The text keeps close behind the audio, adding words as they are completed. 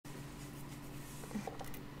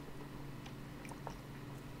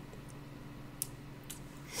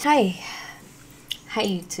Hi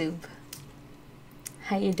YouTube.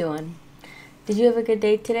 How you doing? Did you have a good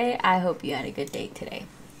day today? I hope you had a good day today.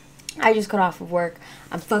 I just got off of work.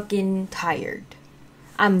 I'm fucking tired.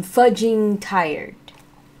 I'm fudging tired.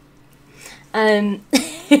 I'm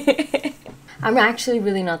actually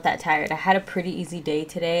really not that tired. I had a pretty easy day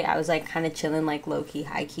today. I was like kind of chilling, like low-key,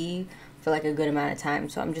 high-key for like a good amount of time.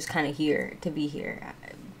 So I'm just kind of here to be here.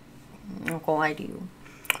 What will I do?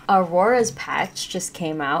 Aurora's patch just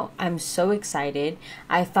came out. I'm so excited.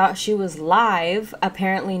 I thought she was live.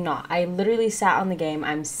 Apparently not. I literally sat on the game.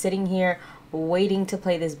 I'm sitting here waiting to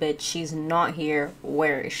play this bitch. She's not here.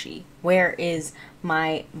 Where is she? Where is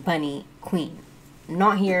my bunny queen?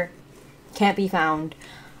 Not here. Can't be found.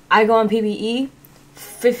 I go on PvE,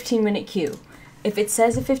 15-minute queue. If it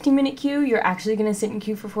says a 15-minute queue, you're actually going to sit in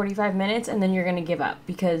queue for 45 minutes and then you're going to give up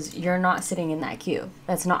because you're not sitting in that queue.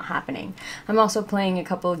 That's not happening. I'm also playing a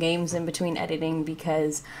couple of games in between editing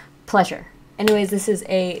because pleasure. Anyways, this is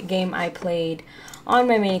a game I played on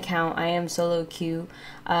my main account. I am solo queue.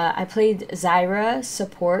 I played Zyra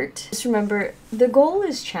support. Just remember, the goal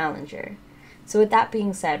is challenger. So with that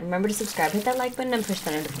being said, remember to subscribe, hit that like button, and push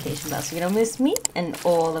that notification bell so you don't miss me and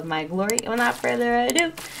all of my glory. Without further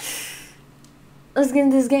ado, let's get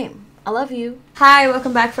into this game. I love you. Hi,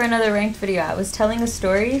 welcome back for another ranked video. I was telling a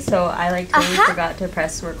story, so I like totally forgot to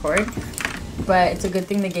press record. But it's a good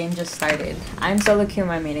thing the game just started. I'm solo queue on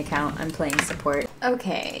my main account. I'm playing support.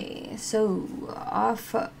 Okay, so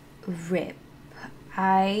off rip.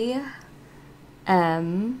 I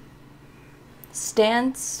am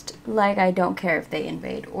stanced like I don't care if they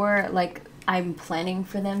invade, or like I'm planning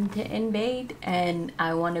for them to invade and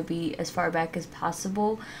I want to be as far back as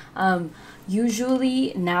possible.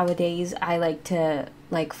 Usually nowadays I like to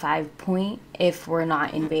like 5-point if we're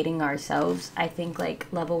not invading ourselves. I think like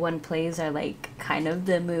level 1 plays are like kind of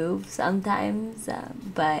the move sometimes,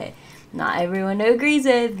 but not everyone agrees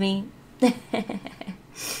with me.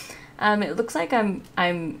 It looks like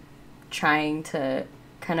I'm trying to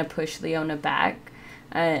kind of push Leona back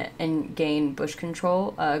and gain bush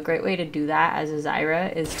control. A great way to do that as a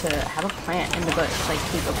Zyra is to have a plant in the bush, like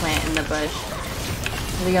keep a plant in the bush.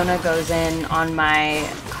 Leona goes in on my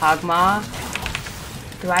Kog'Maw.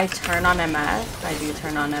 Do I turn on MF? I do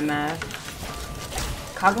turn on MF.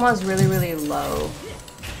 Kog'Maw is really, really low,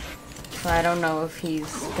 so I don't know if he's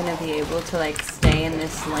gonna be able to like stay in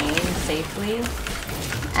this lane safely.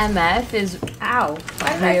 MF is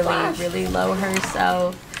really low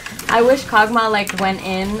herself. I wish Kog'Maw like went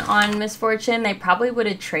in on Misfortune. They probably would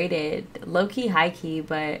have traded low-key, high-key,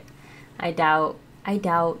 but I doubt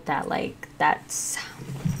that like that's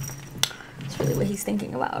really what he's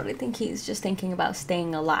thinking about. I think he's just thinking about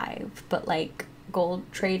staying alive. But like gold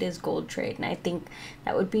trade is gold trade, and I think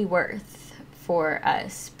that would be worth for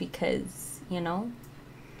us because, you know,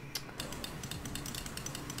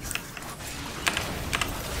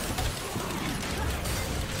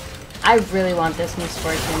 I really want this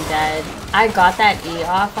Misfortune dead. I got that E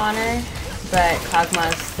off on her, but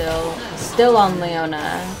Kog'Maw is still on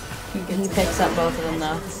Leona. He picks up both of them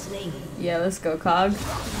though. Yeah, let's go, Cog.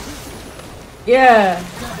 Yeah.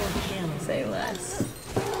 Say less.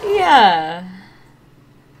 Yeah.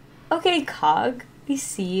 Okay, Cog. We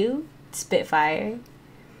see you. Spitfire.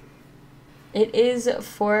 It is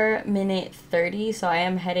 4:30, so I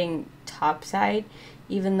am heading topside,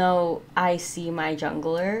 even though I see my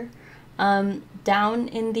jungler down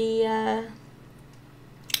in the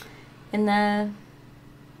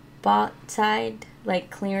bot side,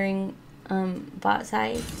 like clearing bot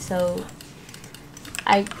side. So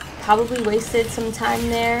I probably wasted some time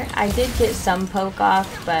there. I did get some poke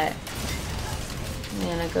off, but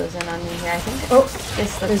Leona goes in on me here. I think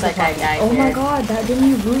this looks like I died. Oh my god, that didn't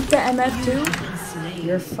you root the MF too?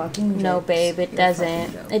 You're fucking jokes. No, babe, it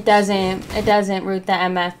doesn't. It doesn't root the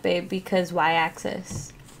MF, babe, because y-axis.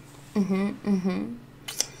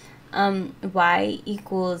 Y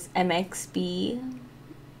equals mxb,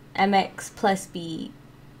 mx plus b.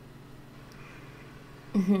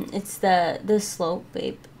 It's the slope,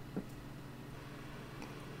 babe.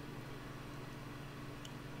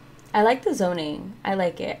 I like the zoning. I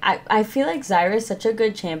like it. I feel like Zyra is such a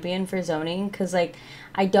good champion for zoning because like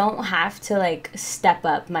I don't have to like step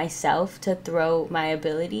up myself to throw my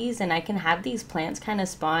abilities, and I can have these plants kind of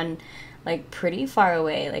spawn like pretty far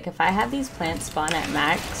away. Like if I have these plants spawn at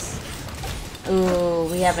max. Ooh,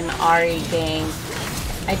 we have an Ahri gang.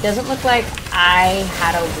 It doesn't look like I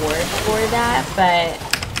had a ward for that, but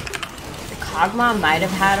Kog'Maw might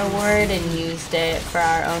have had a ward and used it for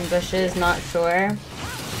our own bushes, not sure.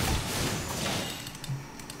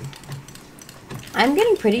 I'm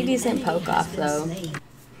getting pretty decent poke off though.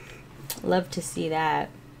 Love to see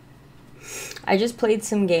that. I just played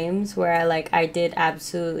some games where I did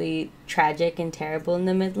absolutely tragic and terrible in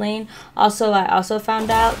the mid lane. Also, I also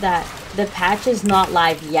found out that the patch is not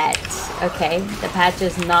live yet. Okay, the patch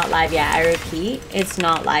is not live yet. I repeat, it's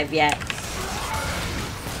not live yet.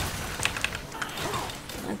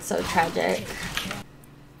 That's so tragic.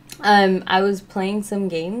 I was playing some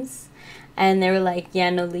games and they were like,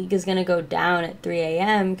 yeah, no, League is gonna go down at 3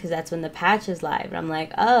 a.m. because that's when the patch is live. And I'm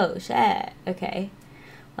like, oh shit, okay.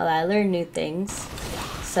 Well, I learned new things,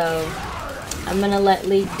 so I'm gonna let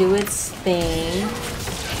League do its thing.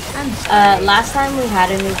 Last time we had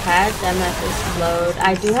a new patch, MF is slowed.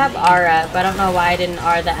 I do have R up. I don't know why I didn't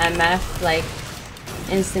R the MF like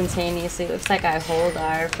instantaneously. Looks like I hold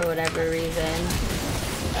R for whatever reason.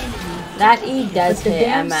 That E does hit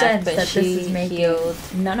MF, but she healed.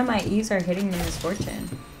 None of my E's are hitting the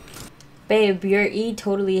Misfortune. Babe, your E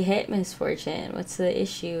totally hit Misfortune. What's the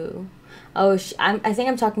issue? Oh, I think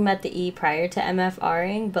I'm talking about the E prior to MF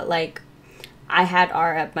R'ing, but like I had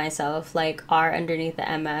R up myself. Like R underneath the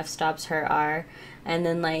MF stops her R, and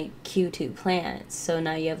then like Q2 plants. So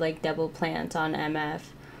now you have like double plants on MF.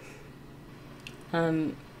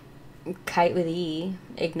 Kite with E,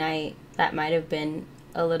 Ignite, that might have been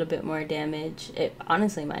a little bit more damage. It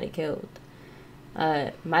honestly might have killed.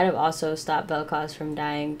 Might have also stopped Vel'Koz from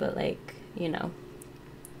dying, but like, you know.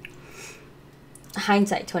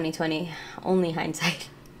 Hindsight 2020. Only hindsight.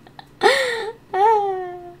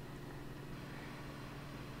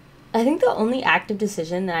 I think the only active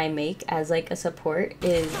decision that I make as like a support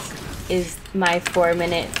is my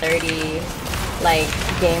 4-minute 30 like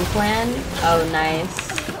game plan. Oh nice.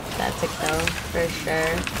 That's a kill for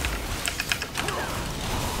sure.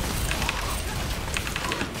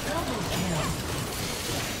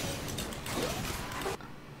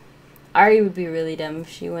 Ari would be really dumb if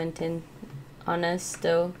she went in on us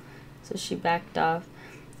still, so she backed off.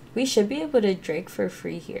 We should be able to Drake for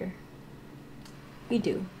free here. We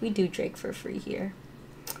do Drake for free here.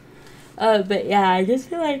 But yeah, I just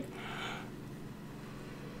feel like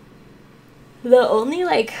the only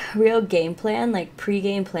like real game plan, like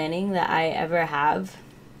pre-game planning that I ever have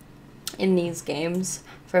in these games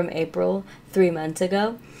from April 3 months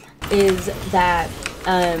ago is that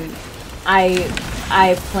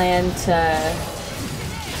I plan to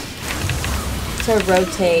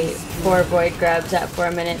rotate 4 Void Grubs at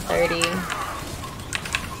 4-minute 30.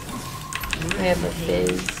 We have a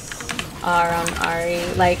Fizz R on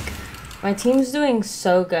Ari. Like, my team's doing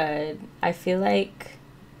so good. I feel like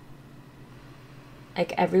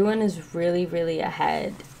everyone is really, really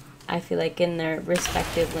ahead. I feel like in their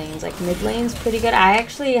respective lanes. Like mid lane's pretty good. I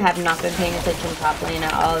actually have not been paying attention top lane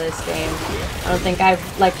at all this game. I don't think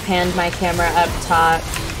I've like panned my camera up top.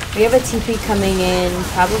 We have a TP coming in,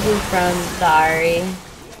 probably from the Ahri.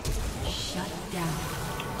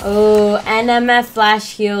 Oh, NMF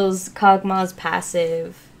flash heals Kog'Maw's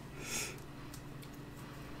passive.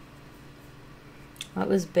 That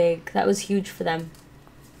was big. That was huge for them.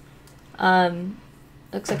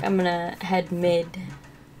 Looks like I'm gonna head mid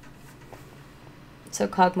so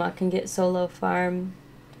Kog'Maw can get solo farm.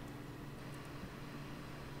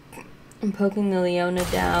 I'm poking the Leona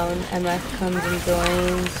down. MF comes and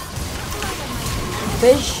joins.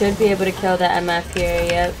 Fizz should be able to kill the MF here,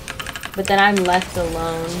 yep. But then I'm left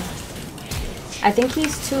alone. I think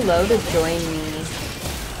he's too low to join me.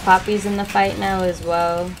 Poppy's in the fight now as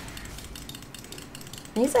well.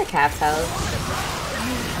 He's like half health.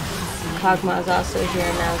 Kog'Maw's also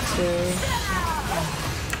here now too.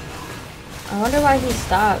 I wonder why he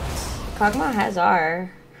stopped. Kog'Maw has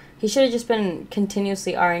R. He should have just been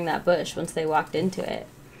continuously R-ing that bush once they walked into it.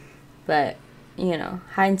 But, you know,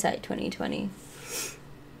 hindsight 2020.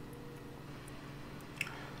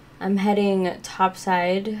 I'm heading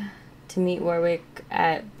topside to meet Warwick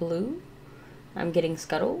at blue. I'm getting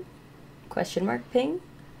scuttle. Question mark ping.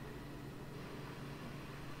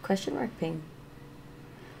 Question mark ping.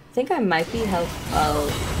 I think I might be health.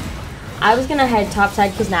 Oh. I was gonna head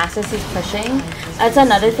topside because Nasus is pushing. That's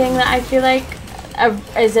another thing that I feel like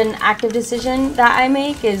is an active decision that I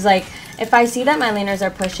make is like if I see that my laners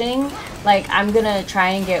are pushing, like I'm gonna try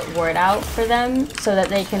and get ward out for them so that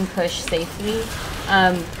they can push safely.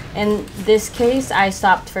 In this case, I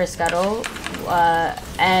stopped for scuttle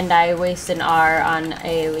and I wasted an R on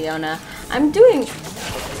a Leona. I'm doing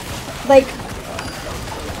like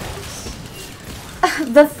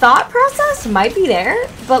the thought process might be there,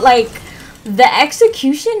 but like the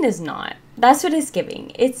execution is not. That's what it's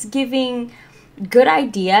giving. It's giving good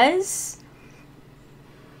ideas,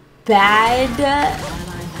 bad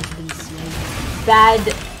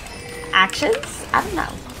actions. I don't know.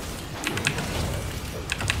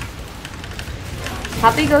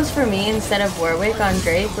 Poppy goes for me instead of Warwick on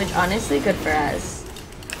Drake, which honestly good for us.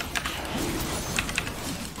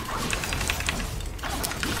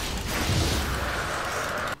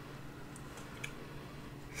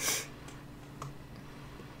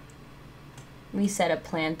 We set a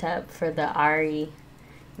plant up for the Ari,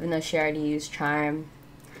 even though she already used Charm.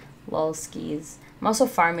 Lol skis. I'm also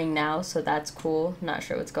farming now, so that's cool. Not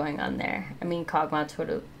sure what's going on there. I mean,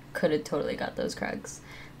 Kog'Maw could have totally got those Krugs.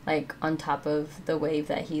 Like, on top of the wave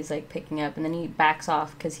that he's, like, picking up. And then he backs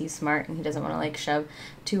off because he's smart and he doesn't want to, like, shove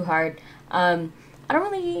too hard. I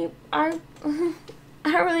don't really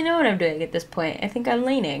know what I'm doing at this point. I think I'm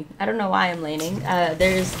laning. I don't know why I'm laning.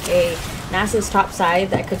 There's a Nasus top side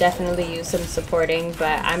that could definitely use some supporting,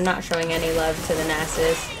 but I'm not showing any love to the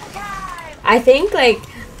Nasus. I think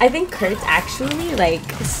Kurt's actually, like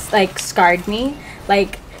scarred me.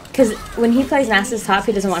 Like, because when he plays Nasus top,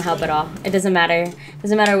 he doesn't want help at all. It doesn't matter. It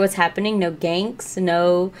doesn't matter what's happening. No ganks,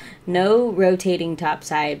 no rotating top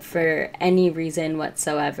side for any reason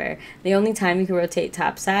whatsoever. The only time you can rotate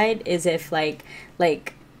top side is if, like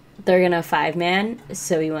they're gonna 5-man,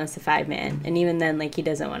 so he wants to 5-man. And even then, like, he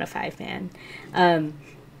doesn't want a 5-man.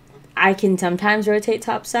 I can sometimes rotate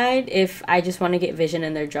top side if I just want to get vision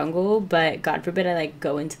in their jungle, but God forbid I, like,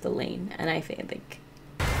 go into the lane. And I think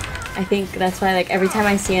that's why, like, every time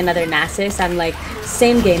I see another Nasus, I'm like,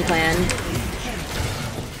 same game plan.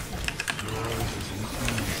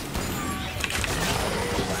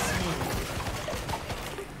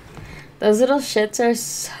 Those little shits are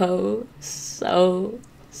so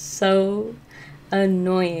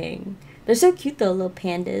annoying. They're so cute though, little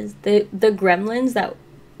pandas. The gremlins that,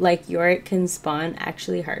 like, Yorick can spawn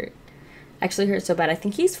actually hurt. Actually hurt so bad. I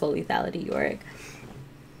think he's full lethality, Yorick.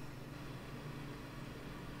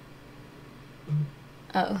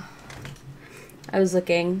 Oh. I was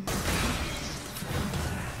looking.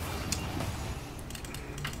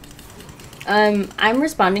 I'm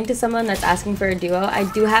responding to someone that's asking for a duo. I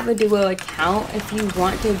do have a duo account. If you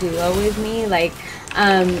want to duo with me, like,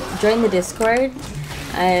 join the Discord.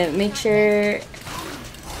 Make sure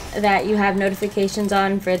that you have notifications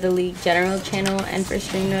on for the League General channel and for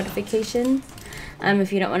stream notifications.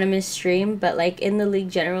 If you don't want to miss stream, but, like, in the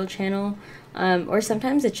League General channel, or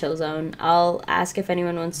sometimes the Chill Zone, I'll ask if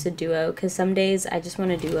anyone wants to duo, because some days I just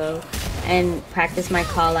want to duo and practice my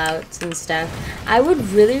call outs and stuff. I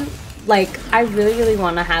really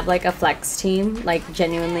want to have, like, a flex team, like,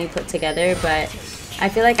 genuinely put together, but I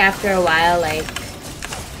feel like after a while, like,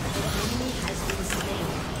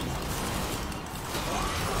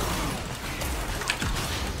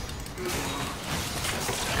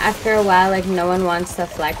 no one wants to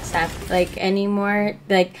flex anymore.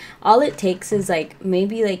 Like, all it takes is, like,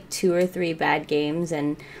 maybe, like, 2 or 3 bad games,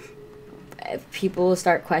 and people will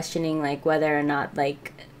start questioning, like, whether or not,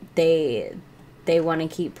 like, they want to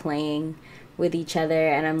keep playing with each other.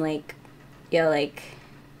 And I'm like, yo, like,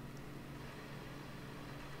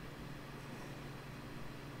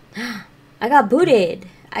 I got booted.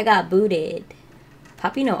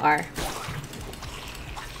 Poppy no R.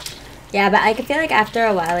 Yeah, but I feel like after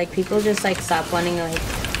a while, like, people just, like, stop wanting to, like,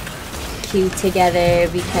 queue together,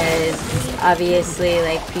 because obviously,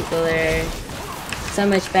 like, people are so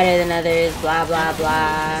much better than others, blah, blah,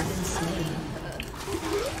 blah.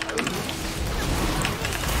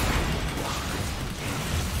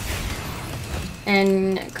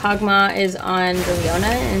 And Kog'Maw is on the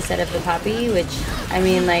Leona instead of the Poppy, which, I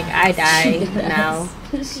mean, like, I die now.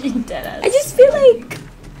 She dead ass. I just feel like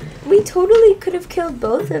we totally could have killed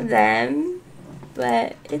both of them,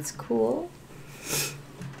 but it's cool.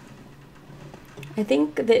 I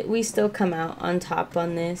think that we still come out on top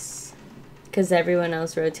on this because everyone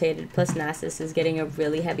else rotated, plus Nasus is getting a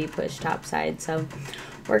really heavy push top side, so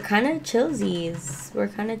we're kind of chillsies.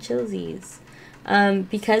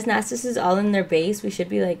 Because Nasus is all in their base, we should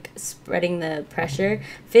be, like, spreading the pressure.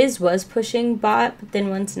 Fizz was pushing bot, but then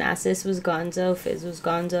once Nasus was gonzo, Fizz was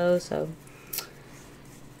gonzo, so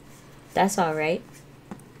that's alright.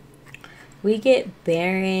 We get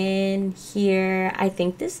Baron here. I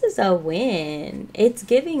think this is a win. It's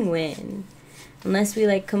giving win. Unless we,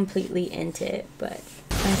 like, completely int it, but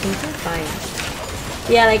I think we're fine.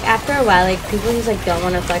 Yeah, like, after a while, like, people just, like, don't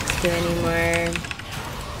want to flex Q anymore.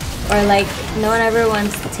 Or, like, no one ever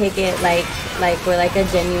wants to take it, like we're, like, a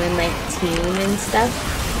genuine, like, team and stuff.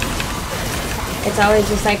 It's always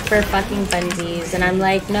just, like, for fucking funsies. And I'm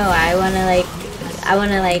like, no, I wanna, like,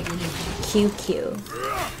 QQ.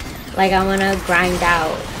 Like, I wanna grind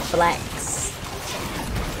out, flex.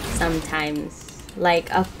 Sometimes. Like,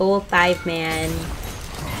 a full 5-man.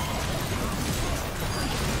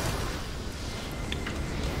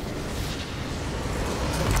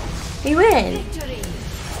 We win!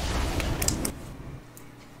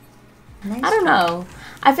 Nice I don't job. know.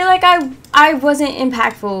 I feel like I wasn't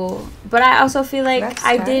impactful, but I also feel like Rex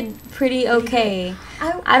I card. did pretty okay.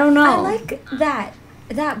 I don't know. I like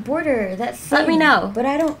that border, that thing. Let me know. But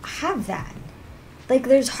I don't have that. Like,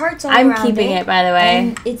 there's hearts all I'm around keeping it, by the way.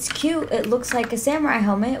 And it's cute. It looks like a samurai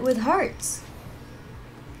helmet with hearts.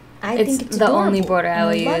 I It's think it's the adorable, only border I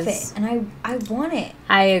will and I love use. it, and I want it.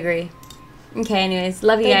 I agree. Okay, anyways,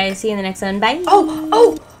 love you Like- guys. See you in the next one. Bye.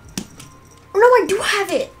 Oh! No, I do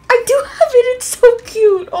have it. I do have it. It's so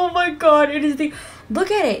cute. Oh my god, it is the.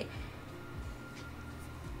 Look at it.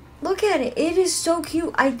 Look at it. It is so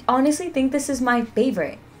cute. I honestly think this is my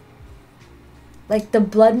favorite. Like the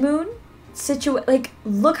blood moon like,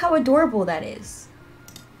 look how adorable that is.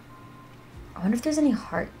 I wonder if there's any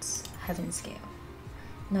hearts. Heaven scale.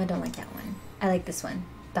 No, I don't like that one. I like this one.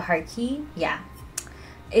 The heart key. Yeah.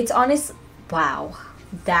 It's honest. Wow.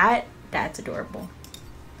 That's adorable.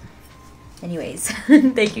 Anyways,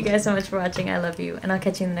 thank you guys so much for watching. I love you. And I'll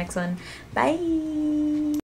catch you in the next one. Bye.